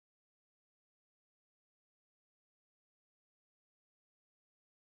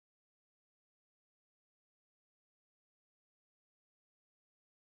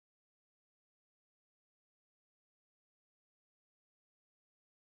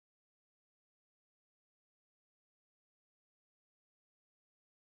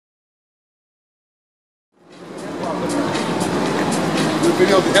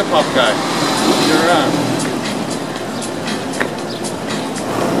video of the hip hop guy. You're around.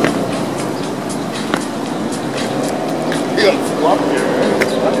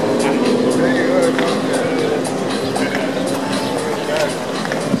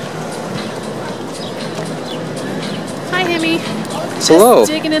 Hi, HiMY. Hello.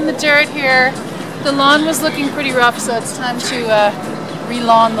 Just digging in the dirt here. The lawn was looking pretty rough, so it's time to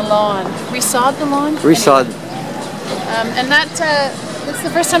re-lawn the lawn. Resod the lawn? Resod. Anyway. And that's the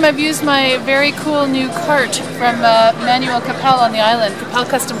first time I've used my very cool new cart from Manuel Capel on the island, Capel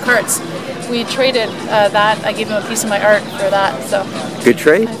Custom Carts. We traded that. I gave him a piece of my art for that. So good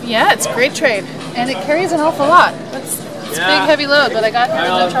trade? Yeah, it's a great trade. And it carries an awful lot. It's a big heavy load, but I got here in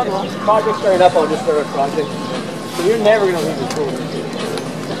no trouble. Project started up, I'll just start a project. So you're never going to leave the tool.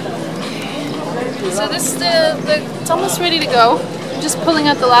 So this is it's almost ready to go. I'm just pulling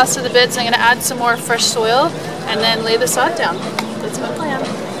out the last of the bits. I'm going to add some more fresh soil and then lay the sod down. That's my plan.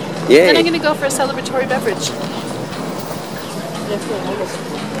 Yay. Then I'm going to go for a celebratory beverage.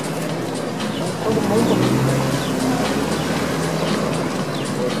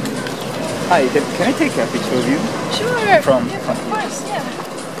 Hi, can I take a picture of you? Sure. Of course, yeah.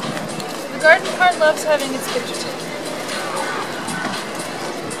 The garden cart loves having its picture taken.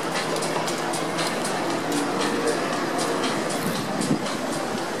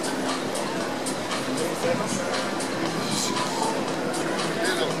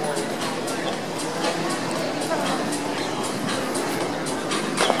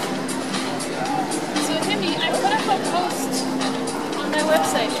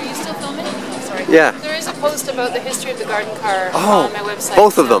 Website. Are you still filming? Oh, sorry. Yeah. There is a post about the history of the garden car on my website.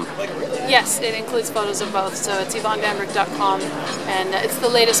 Both of them? Yes, it includes photos of both. So it's YvonneBambrick.com and it's the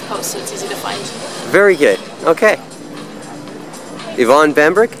latest post, so it's easy to find. Very good. Okay.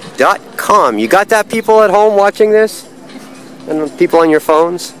 YvonneBambrick.com. You got that, people at home watching this? And people on your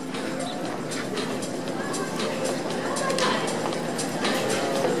phones?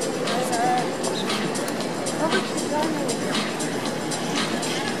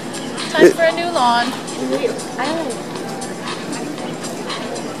 Time for a new lawn.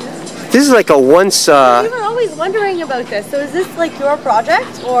 This is like a once... We were always wondering about this. So is this like your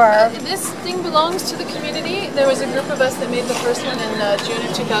project or? This thing belongs to the community. There was a group of us that made the first one in June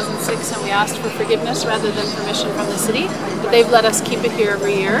of 2006 and we asked for forgiveness rather than permission from the city. But they've let us keep it here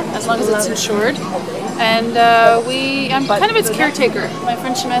every year as long as it's insured. And I'm kind of its caretaker. My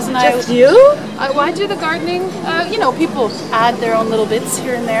friend Shamez and I... Just you? I do the gardening. You know, people add their own little bits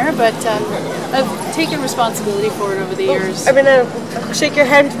here and there, but I've taken responsibility for it over the years. I'm gonna shake your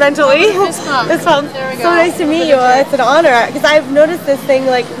hand mentally. This sounds so nice to meet you. It's an honor because I've noticed this thing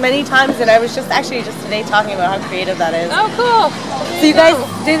like many times, and I was just today talking about how creative that is. Oh, cool. So you guys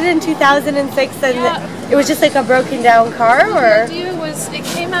did it in 2006, and it was just like a broken down car, or? The idea was it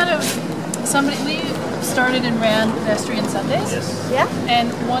came out of somebody. We started and ran pedestrian Sundays. Yeah.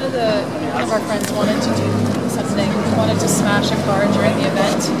 And one of our friends wanted to do something. Wanted to smash a car during the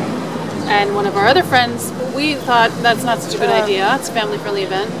event. And one of our other friends, we thought that's not such a good idea. It's a family-friendly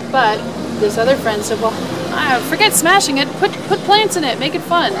event. But this other friend said, well, forget smashing it. Put plants in it. Make it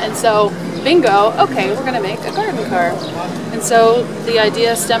fun. And so, bingo, okay, we're going to make a garden car. And so the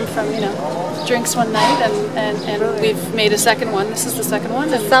idea stemmed from, drinks one night. And we've made a second one. This is the second one.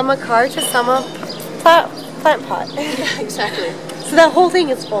 To summer car to summer plant pot. Yeah, exactly. So that whole thing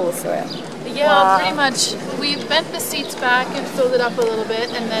is full of soil. Yeah, pretty much. We bent the seats back and filled it up a little bit,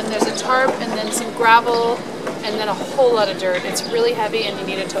 and then there's a tarp, and then some gravel, and then a whole lot of dirt. It's really heavy, and you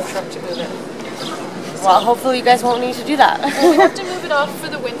need a tow truck to move it. Well, hopefully you guys won't need to do that. Well, we have to move it off for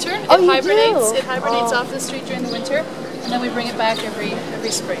the winter. It hibernates. It hibernates off the street during the winter, and then we bring it back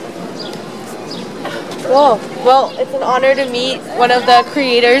every spring. Whoa. Well, it's an honor to meet one of the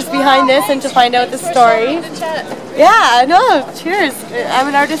creators behind this and to find out the story. Yeah, I know. Cheers. I'm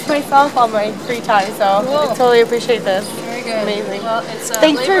an artist myself on my free time, so I totally appreciate this. Very good. Amazing. Well, it's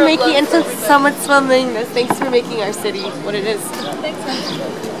thanks for making, and since someone's filming this, thanks for making our city what it is. Thanks, man.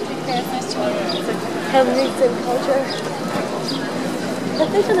 Take care. It's nice to meet you. Kensington culture.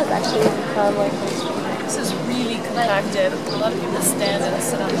 Kensington has actually become like... This is really compacted. A lot of people stand and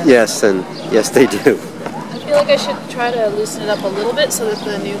sit on it. Yes, and yes they do. I feel like I should try to loosen it up a little bit so that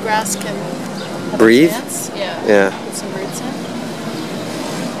the new grass can breathe. Yeah. Put some roots in.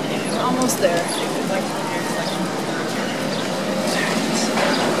 Anyway, we're almost there.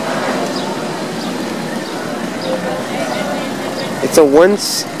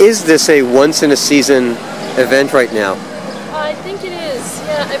 Is this a once in a season event right now? I think it is.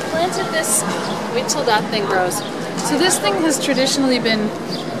 Yeah, I planted this. Wait till that thing grows. So this thing has traditionally been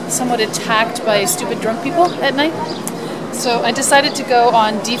somewhat attacked by stupid drunk people at night. So I decided to go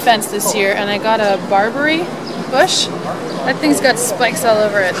on defense this year, and I got a barberry bush. That thing's got spikes all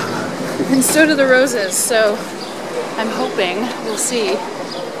over it, and so do the roses. So I'm hoping, we'll see.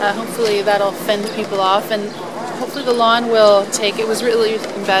 Hopefully that'll fend people off, and hopefully the lawn will take. It was really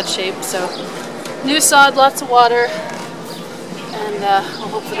in bad shape, so new sod, lots of water, and we'll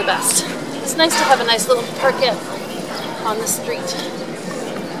hope for the best. It's nice to have a nice little parquet on the street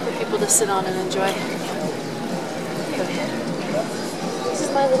for people to sit on and enjoy. Anyway, this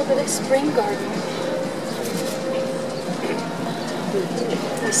is my little bit of spring garden.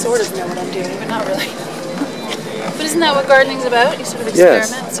 I sort of know what I'm doing, but not really. But isn't that what gardening's about? You sort of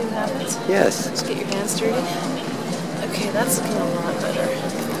experiment, see what happens? Yes. Just get your hands dirty. Okay, that's looking a lot better.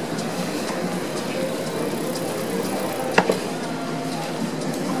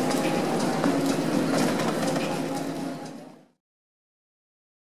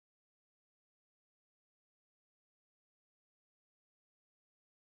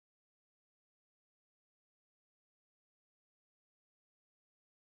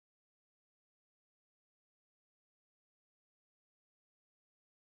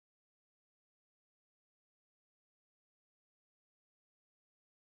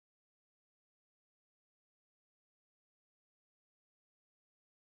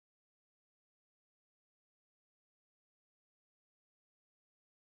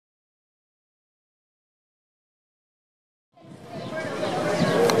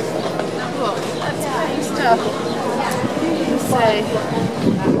 Say,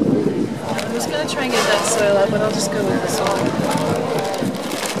 I was going to try and get that soil out, but I'll just go with this one.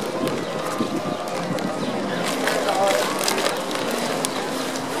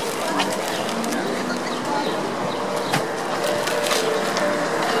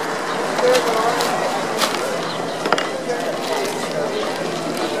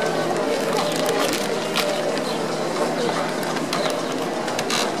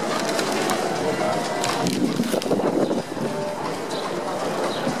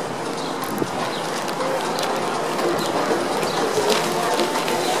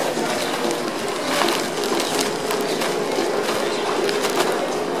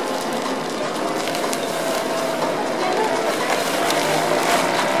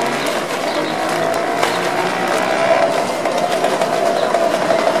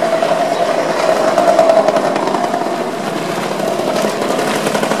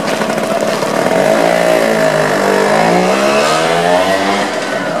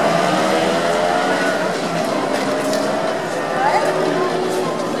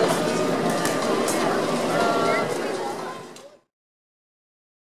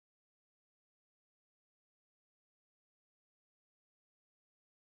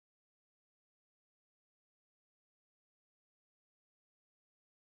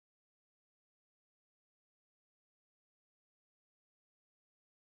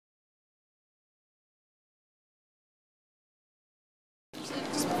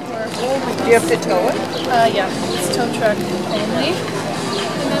 Do you have to tow it? Yeah, it's tow truck only.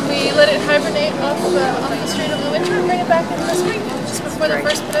 And then we let it hibernate off the street over the winter and bring it back in the spring, just before the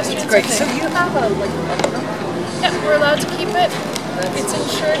first pedestrians. Great. So you have a Yeah, we're allowed to keep it. It's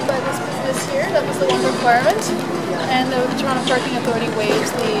insured by this business here. That was the one requirement. And the Toronto Parking Authority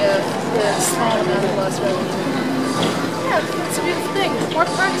waives the small amount of lost revenue. Yeah, it's a beautiful thing. More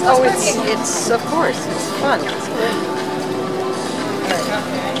parks, less parking. it's of course, it's fun. It's great.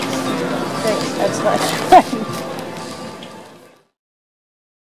 Thanks, that's fine.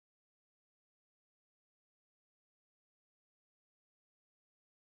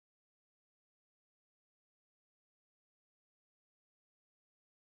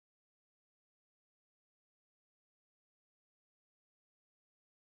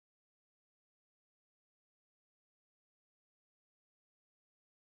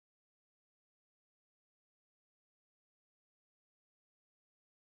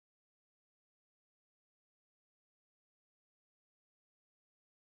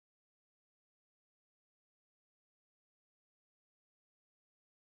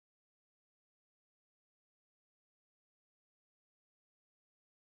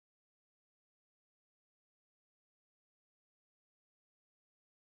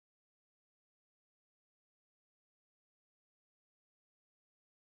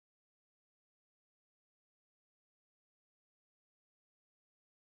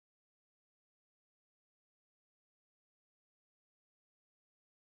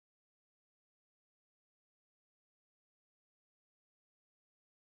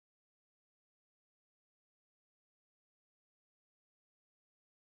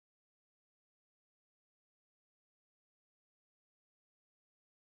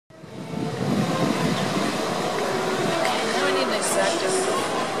 Such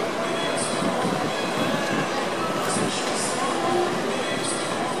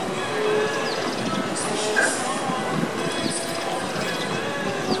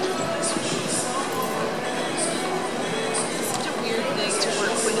a weird thing to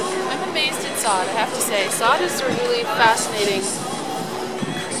work with. I'm amazed at SYeD, I have to say. SYeD is a really fascinating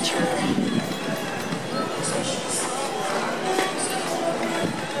creature.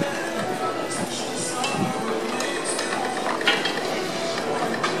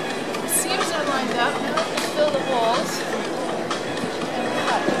 Seams are lined up now to fill the holes.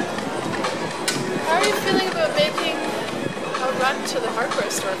 How are you feeling about making a run to the hardware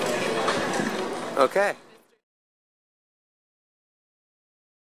store? Okay.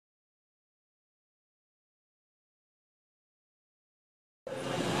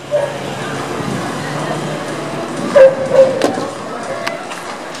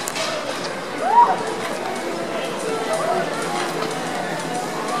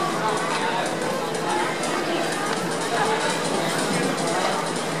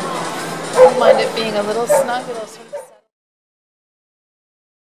 I don't mind it being a little snug, it'll sort of settle.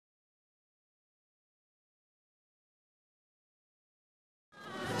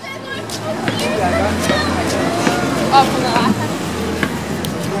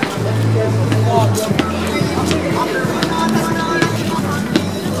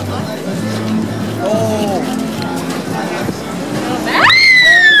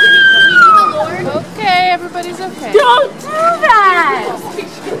 Okay, everybody's okay. Don't do that!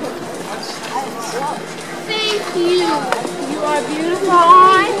 Thank you. You are beautiful.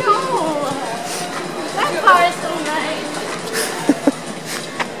 I know. That car is so nice.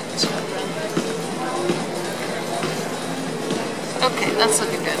 Okay, that's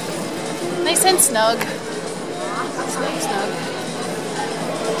looking good. Nice and snug. Snug, snug.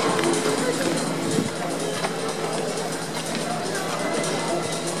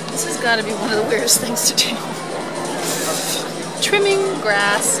 This has got to be one of the weirdest things to do. Trimming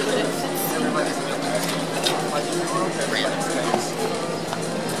grass.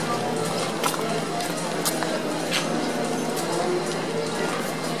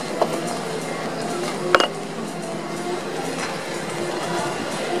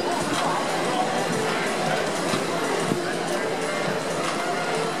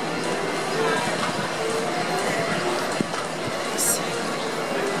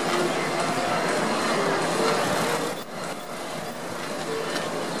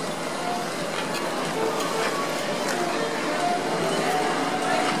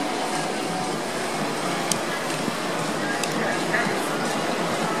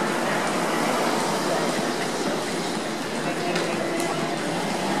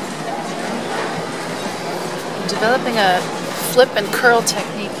 Developing a flip and curl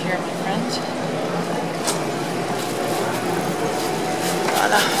technique here, my friend.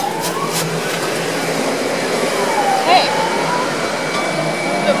 Okay.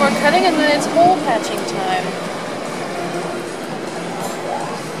 A bit more cutting and then it's hole patching time.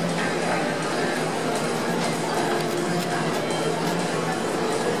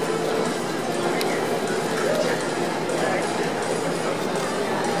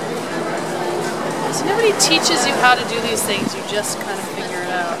 Nobody teaches you how to do these things, you just kind of figure it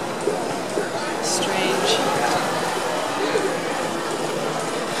out. Strange.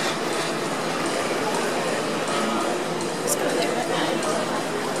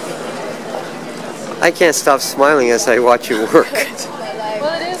 I can't stop smiling as I watch you work.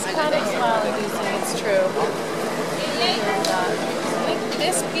 Well, it is kind of smile-inducing, it's true. I think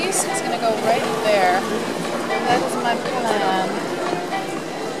this piece is going to go right there. That is my plan.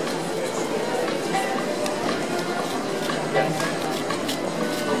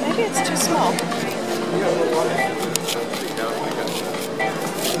 Maybe it's too small.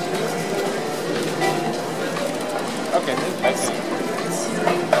 Okay, I see.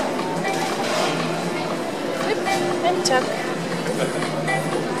 Flip and tuck.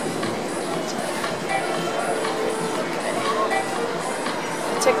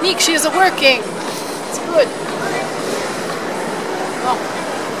 The technique, she is working. It's good. Oh.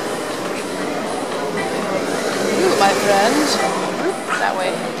 You, my friend. That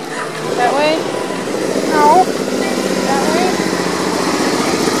way. That way? No. That way?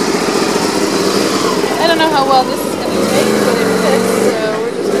 I don't know how well this is going to take, but it fits, so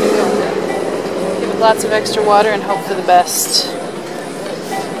we're just going to go with it. Give it lots of extra water and hope for the best.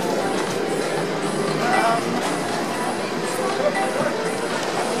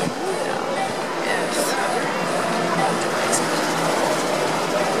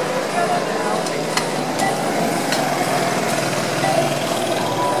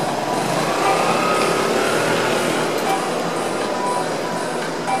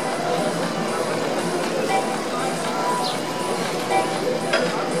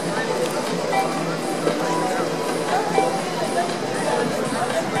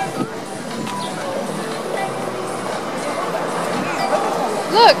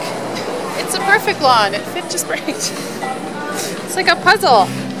 Look, it's a perfect lawn. It fit just right. It's like a puzzle.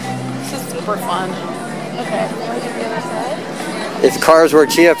 This is super fun. Okay, now we do the other side. If cars were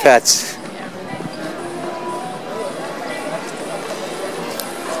chia pets.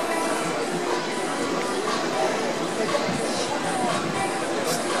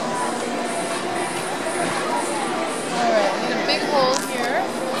 Alright, we need a big hole here.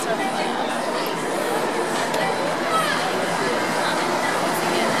 That's our plan.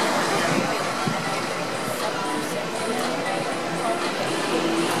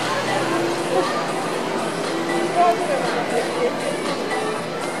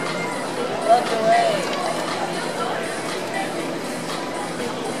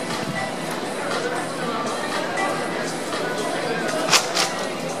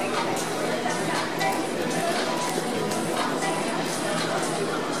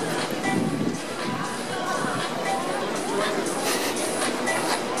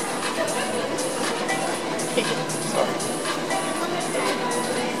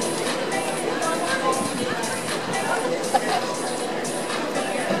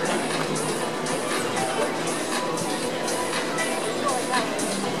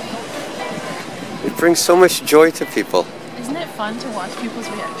 It brings so much joy to people. Isn't it fun to watch people's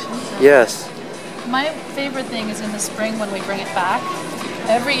reactions? Yes. My favorite thing is in the spring when we bring it back.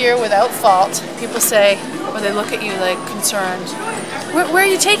 Every year without fault, people say, or they look at you like concerned, where are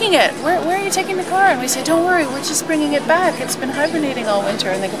you taking it? Where are you taking the car? And we say, don't worry, we're just bringing it back. It's been hibernating all winter.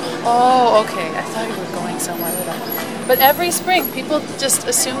 And they go, oh, okay, I thought you were going somewhere with that. But every spring, people just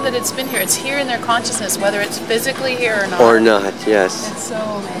assume that it's been here. It's here in their consciousness, whether it's physically here or not. Or not, yes. It's so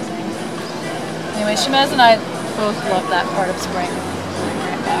amazing. Anyway, Shemaz and I both love that part of spring.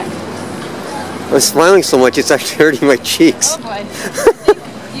 Bring it back. I'm smiling so much, it's actually hurting my cheeks. Oh boy.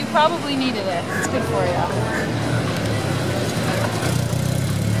 You probably needed it. It's good for you.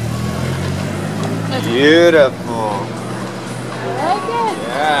 Beautiful. I like it.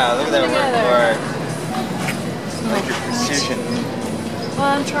 Yeah, look at that Together. work. I like your precision.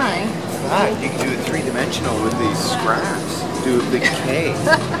 Well, I'm trying. Ah, you can do it three-dimensional with these scraps. Do a big K.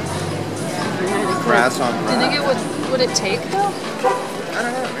 Grass on Do you think grass. would it take though? I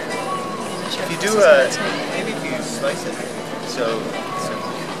don't know, man. Sure. If you do a, maybe if you slice it, so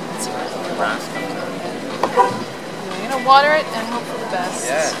grass comes out. We're gonna water it and hope for the best.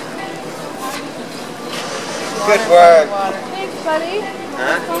 Yeah. Water, Good work. Water. Thanks, buddy.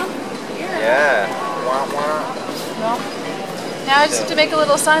 Huh? Yeah. Wah, wah. Well, now I just have to make a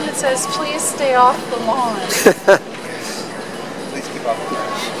little sign that says, "Please stay off the lawn." Please keep off the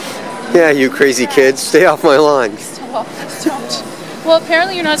grass. Yeah, you crazy kids, stay off my lawn. Don't. Well,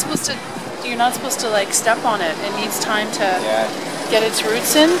 apparently you're not supposed to like step on it. It needs time to get its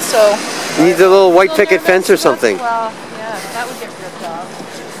roots in. So You need a little white picket nervous, fence or so something. Well, yeah, that would get ripped off.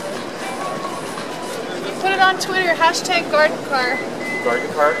 Put it on Twitter. # garden car. Garden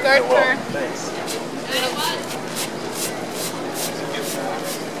cart? Garden car. Thanks.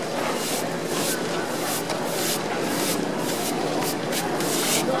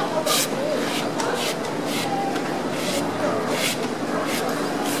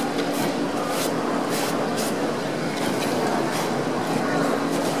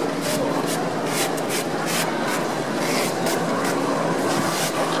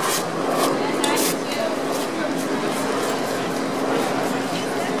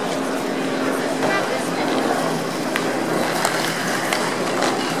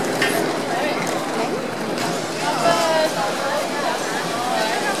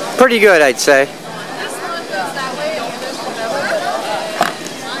 Pretty good, I'd say. This lawn goes that way.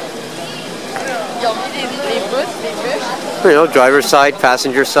 You know, driver's side,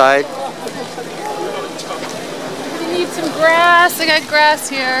 passenger side. We need some grass. I got grass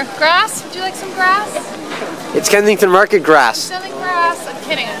here. Grass? Would you like some grass? It's Kensington Market grass. Selling grass. I'm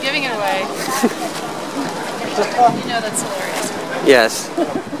kidding. I'm giving it away. You know that's hilarious. Yes.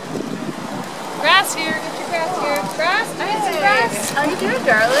 Grass here. Get your grass here. Grass? I need some grass. How you doing,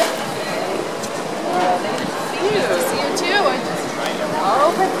 darling? See you. See you too.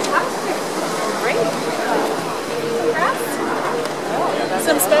 Oh, fantastic. Great. Some grass?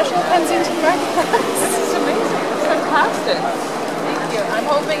 Some special Kensington Market grass. This is amazing. It's fantastic. Thank you. I'm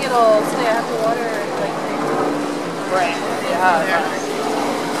hoping it'll stay. I have to water it like crazy. Right.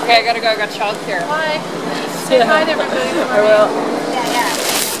 Yeah. Okay, I gotta go. I got childcare. Hi. Say hi to everybody. I will.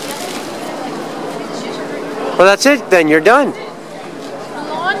 Well, that's it then. You're done. The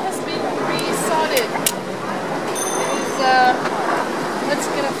lawn has been re-sodded. Let's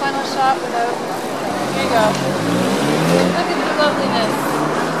get a final shot without. Here you go. Look at the loveliness.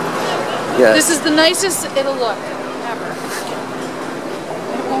 Yes. This is the nicest it'll look ever.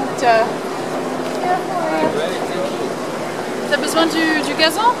 T'as besoin du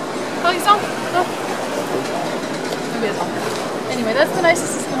gazon, par exemple? No? No gazon. Anyway, that's the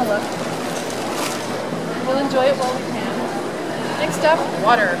nicest it's gonna look. We'll enjoy it while we can. Next up,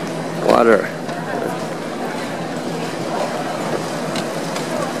 water. Water.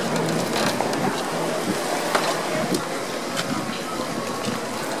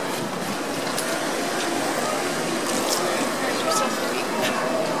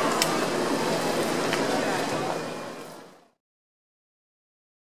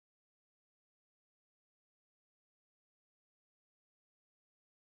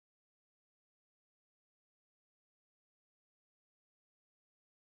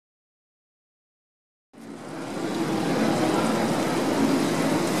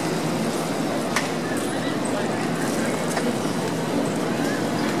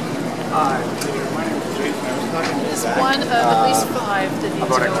 It's one of at least 5 that need to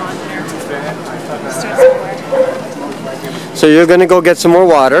go on there. Start somewhere. So you're gonna go get some more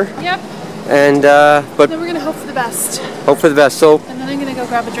water, Yep. and but Then we're gonna hope for the best. hope for the best. So And then I'm gonna go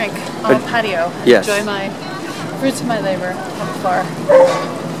grab a drink on the patio. And yes. enjoy my fruits of my labor on the floor.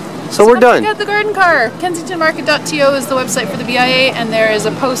 so we're done. Check out the garden car. KensingtonMarket.to is the website for the BIA, and there is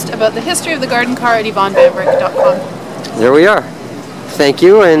a post about the history of the garden car at YvonneBambrick.com. There we are. Thank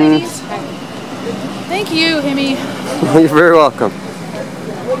you, and Thank you, HiMY. you're very welcome.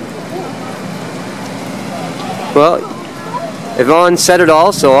 Well, Yvonne said it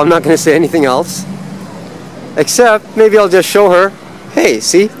all, so I'm not going to say anything else. Except, maybe I'll just show her, hey,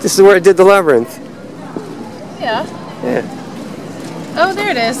 see, this is where I did the labyrinth. Yeah. Yeah, Oh,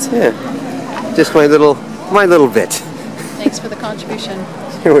 there it is. yeah. Just my little bit. Thanks for the contribution.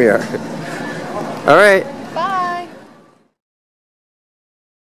 Here we are. All right.